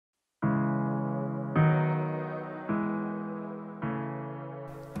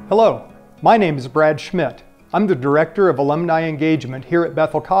Hello, my name is Brad Schmidt. I'm the Director of Alumni Engagement here at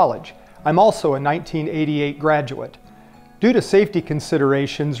Bethel College. I'm also a 1988 graduate. Due to safety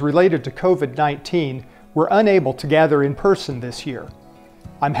considerations related to COVID-19, we're unable to gather in person this year.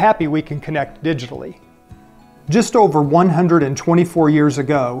 I'm happy we can connect digitally. Just over 124 years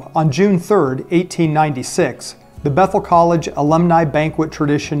ago, on June 3, 1896, the Bethel College alumni banquet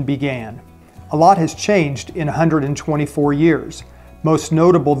tradition began. A lot has changed in 124 years. Most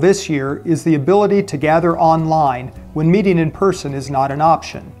notable this year is the ability to gather online when meeting in person is not an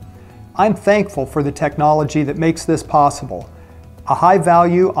option. I'm thankful for the technology that makes this possible. A high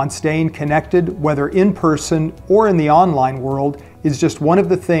value on staying connected, whether in person or in the online world, is just one of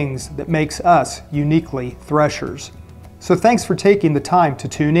the things that makes us uniquely Threshers. So thanks for taking the time to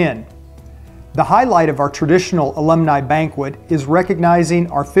tune in. The highlight of our traditional alumni banquet is recognizing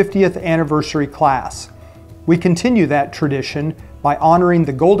our 50th anniversary class. We continue that tradition by honoring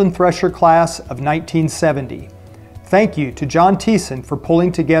the Golden Thresher class of 1970. Thank you to John Thiesen for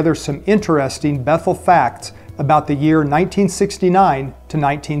pulling together some interesting Bethel facts about the year 1969 to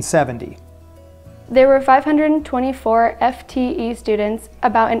 1970. There were 524 FTE students,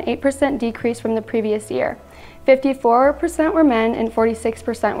 about an 8% decrease from the previous year. 54% were men and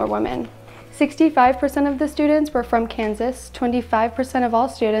 46% were women. 65% of the students were from Kansas, 25% of all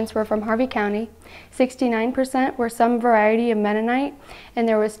students were from Harvey County, 69% were some variety of Mennonite, and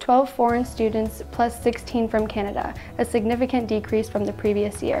there was 12 foreign students plus 16 from Canada, a significant decrease from the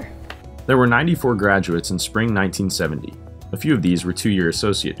previous year. There were 94 graduates in spring 1970. A few of these were two-year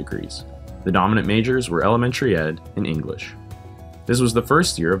associate degrees. The dominant majors were elementary ed and English. This was the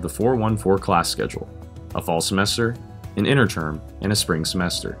first year of the 4-1-4 class schedule, a fall semester, an interterm, and a spring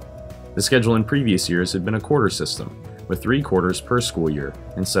semester. The schedule in previous years had been a quarter system, with 3 quarters per school year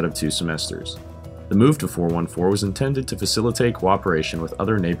instead of 2 semesters. The move to 4-1-4 was intended to facilitate cooperation with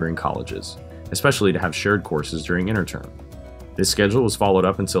other neighboring colleges, especially to have shared courses during interterm. This schedule was followed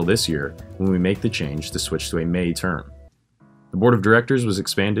up until this year, when we make the change to switch to a May term. The board of directors was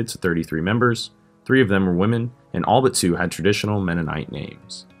expanded to 33 members, 3 of them were women, and all but 2 had traditional Mennonite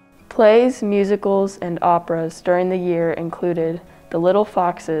names. Plays, musicals, and operas during the year included The Little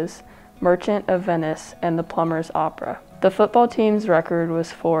Foxes, Merchant of Venice, and The Plumber's Opera. The football team's record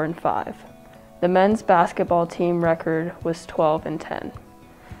was 4-5. The men's basketball team record was 12-10.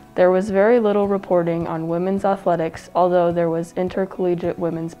 There was very little reporting on women's athletics, although there was intercollegiate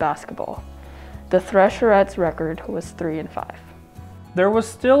women's basketball. The Thresherettes' record was 3-5. There was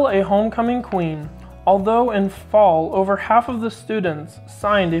still a homecoming queen, although in fall over half of the students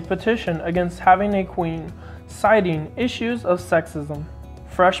signed a petition against having a queen, citing issues of sexism.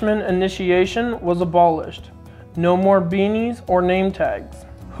 Freshman initiation was abolished. No more beanies or name tags.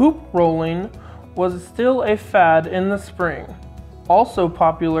 Hoop rolling was still a fad in the spring. Also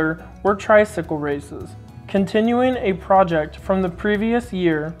popular were tricycle races. Continuing a project from the previous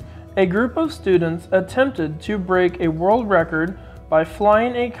year, a group of students attempted to break a world record by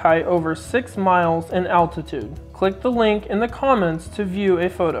flying a kite over 6 miles in altitude. Click the link in the comments to view a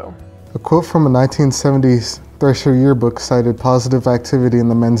photo. A quote from a 1970s Thresher yearbook cited positive activity in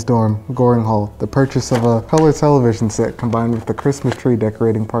the men's dorm, Goring Hall, the purchase of a color television set combined with the Christmas tree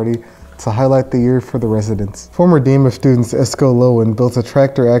decorating party to highlight the year for the residents. Former Dean of Students Esco Lowen built a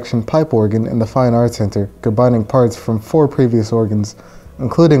tractor-action pipe organ in the Fine Arts Center, combining parts from 4 previous organs,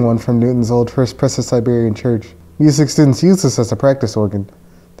 including one from Newton's old First Presbyterian Church. Music students use this as a practice organ.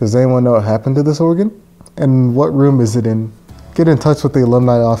 Does anyone know what happened to this organ? And what room is it in? Get in touch with the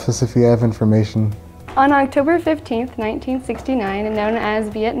alumni office if you have information. On October 15, 1969, known as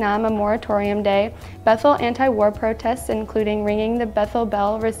Vietnam, a Moratorium Day, Bethel anti-war protests, including ringing the Bethel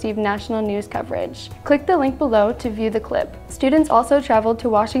bell, received national news coverage. Click the link below to view the clip. Students also traveled to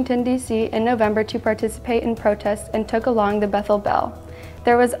Washington, D.C. in November to participate in protests and took along the Bethel bell.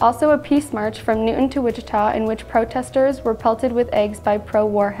 There was also a peace march from Newton to Wichita in which protesters were pelted with eggs by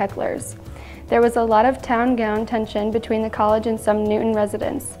pro-war hecklers. There was a lot of town gown tension between the college and some Newton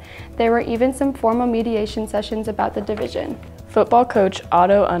residents. There were even some formal mediation sessions about the division. Football coach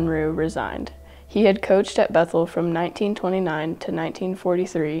Otto Unruh resigned. He had coached at Bethel from 1929 to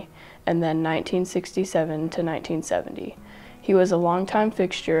 1943 and then 1967 to 1970. He was a longtime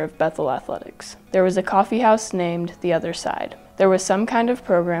fixture of Bethel athletics. There was a coffee house named The Other Side. There was some kind of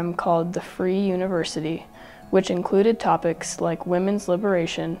program called the Free University, which included topics like women's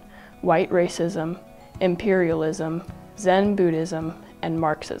liberation, white racism, imperialism, Zen Buddhism, and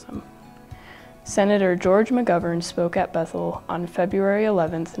Marxism. Senator George McGovern spoke at Bethel on February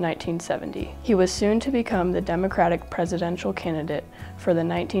 11, 1970. He was soon to become the Democratic presidential candidate for the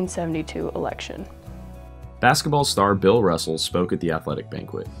 1972 election. Basketball star Bill Russell spoke at the athletic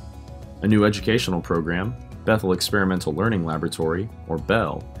banquet. A new educational program, Bethel Experimental Learning Laboratory, or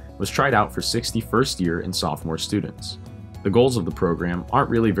BELL, was tried out for 60 first-year and sophomore students. The goals of the program aren't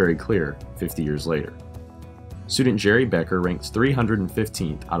really very clear 50 years later. Student Jerry Becker ranked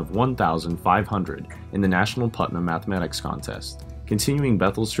 315th out of 1,500 in the National Putnam Mathematics Contest, continuing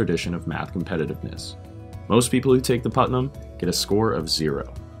Bethel's tradition of math competitiveness. Most people who take the Putnam get a score of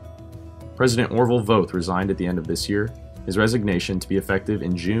 0. President Orville Voth resigned at the end of this year, his resignation to be effective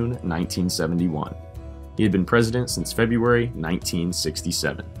in June 1971. He had been president since February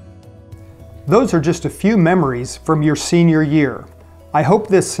 1967. Those are just a few memories from your senior year. I hope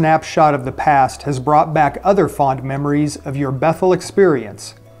this snapshot of the past has brought back other fond memories of your Bethel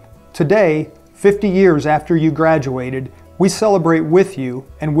experience. Today, 50 years after you graduated, we celebrate with you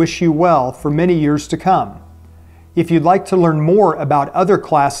and wish you well for many years to come. If you'd like to learn more about other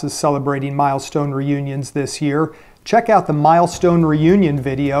classes celebrating milestone reunions this year, check out the Milestone Reunion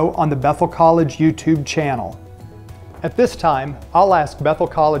video on the Bethel College YouTube channel. At this time, I'll ask Bethel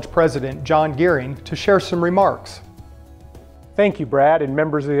College President John Gearing to share some remarks. Thank you, Brad, and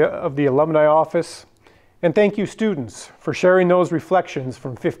members of the Alumni Office, and thank you, students, for sharing those reflections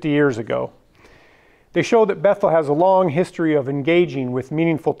from 50 years ago. They show that Bethel has a long history of engaging with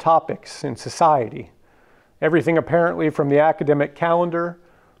meaningful topics in society. Everything apparently from the academic calendar,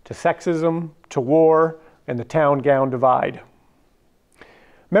 to sexism, to war, and the town gown divide.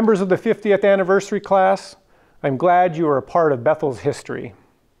 Members of the 50th anniversary class, I'm glad you are a part of Bethel's history.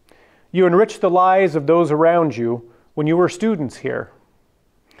 You enriched the lives of those around you when you were students here.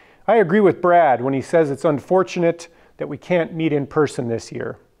 I agree with Brad when he says it's unfortunate that we can't meet in person this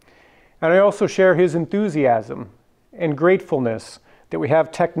year. And I also share his enthusiasm and gratefulness that we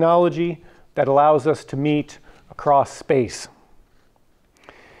have technology that allows us to meet across space.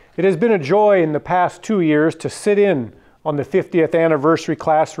 It has been a joy in the past 2 years to sit in on the 50th anniversary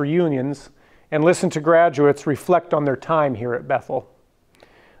class reunions and listen to graduates reflect on their time here at Bethel.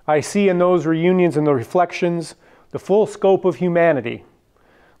 I see in those reunions and the reflections the full scope of humanity,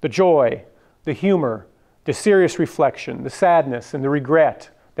 the joy, the humor, the serious reflection, the sadness, and the regret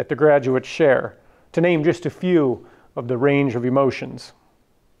that the graduates share, to name just a few of the range of emotions.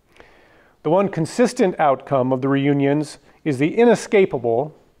 The one consistent outcome of the reunions is the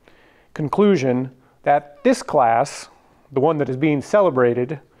inescapable conclusion that this class, the one that is being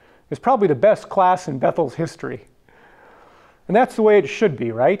celebrated, is probably the best class in Bethel's history. And that's the way it should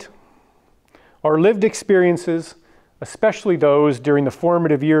be, right? Our lived experiences, especially those during the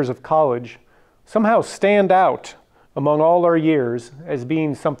formative years of college, somehow stand out among all our years as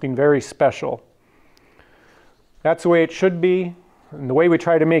being something very special. That's the way it should be, and the way we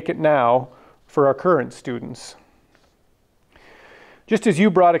try to make it now for our current students. Just as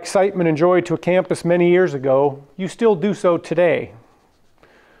you brought excitement and joy to a campus many years ago, you still do so today.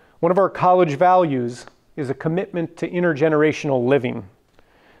 One of our college values is a commitment to intergenerational living.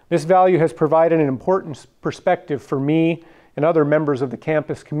 This value has provided an important perspective for me and other members of the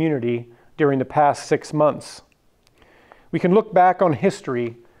campus community during the past 6 months. We can look back on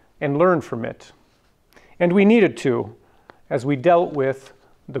history and learn from it. And we needed to, as we dealt with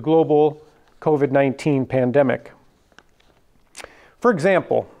the global COVID-19 pandemic. For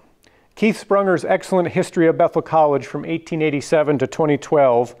example, Keith Sprunger's excellent history of Bethel College from 1887 to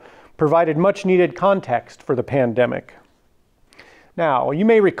 2012 provided much needed context for the pandemic. Now, you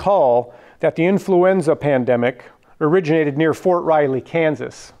may recall that the influenza pandemic originated near Fort Riley,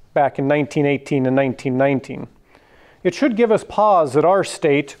 Kansas, back in 1918 and 1919. It should give us pause that our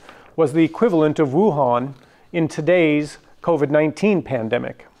state was the equivalent of Wuhan in today's COVID-19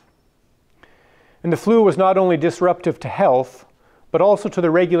 pandemic. And the flu was not only disruptive to health, but also to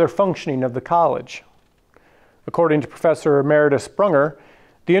the regular functioning of the college. According to Professor Emeritus Sprunger,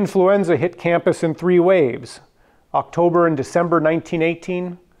 the influenza hit campus in 3 waves: October and December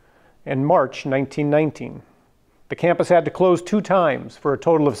 1918 and March 1919. The campus had to close 2 times for a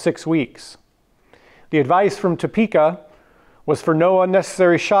total of 6 weeks. The advice from Topeka was for no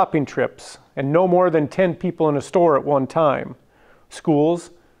unnecessary shopping trips and no more than 10 people in a store at one time. Schools,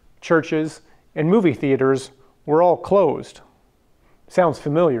 churches, and movie theaters were all closed. Sounds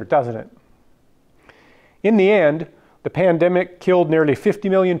familiar, doesn't it? In the end, the pandemic killed nearly 50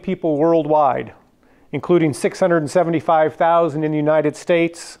 million people worldwide, including 675,000 in the United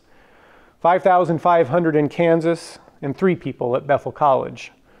States, 5,500 in Kansas, and 3 people at Bethel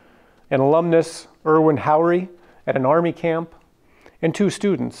College. An alumnus, Erwin Howery, at an Army camp, and 2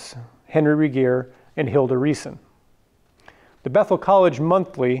 students, Henry Regier and Hilda Reeson. The Bethel College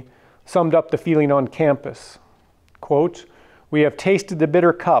Monthly summed up the feeling on campus. Quote, "We have tasted the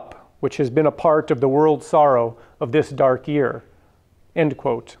bitter cup which has been a part of the world sorrow of this dark year." End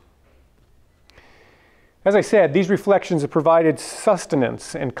quote. As I said, these reflections have provided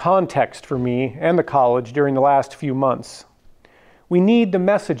sustenance and context for me and the college during the last few months. We need the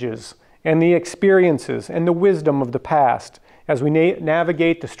messages and the experiences and the wisdom of the past as we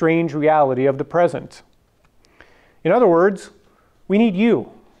navigate the strange reality of the present. In other words, we need you.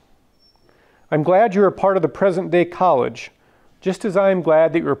 I'm glad you're a part of the present-day college, just as I am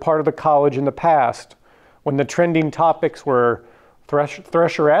glad that you were part of the college in the past, when the trending topics were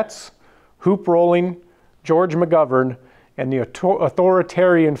thresherettes, hoop rolling, George McGovern, and the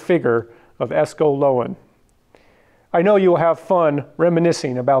authoritarian figure of Esco Lowen. I know you will have fun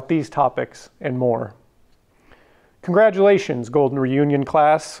reminiscing about these topics and more. Congratulations, Golden Reunion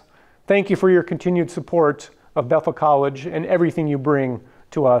class. Thank you for your continued support of Bethel College and everything you bring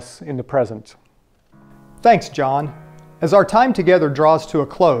to us in the present. Thanks, John. As our time together draws to a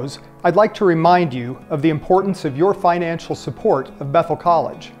close, I'd like to remind you of the importance of your financial support of Bethel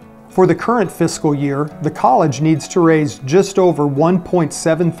College. For the current fiscal year, the college needs to raise just over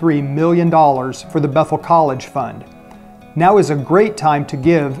 $1.73 million for the Bethel College Fund. Now is a great time to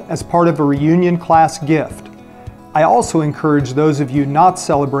give as part of a reunion class gift. I also encourage those of you not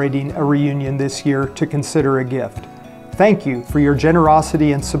celebrating a reunion this year to consider a gift. Thank you for your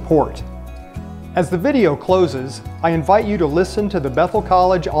generosity and support. As the video closes, I invite you to listen to the Bethel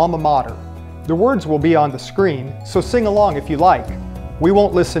College alma mater. The words will be on the screen, so sing along if you like. We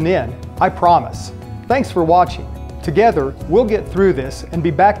won't listen in, I promise. Thanks for watching. Together, we'll get through this and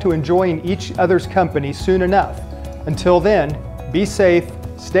be back to enjoying each other's company soon enough. Until then, be safe,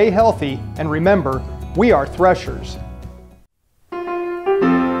 stay healthy, and remember, we are Threshers.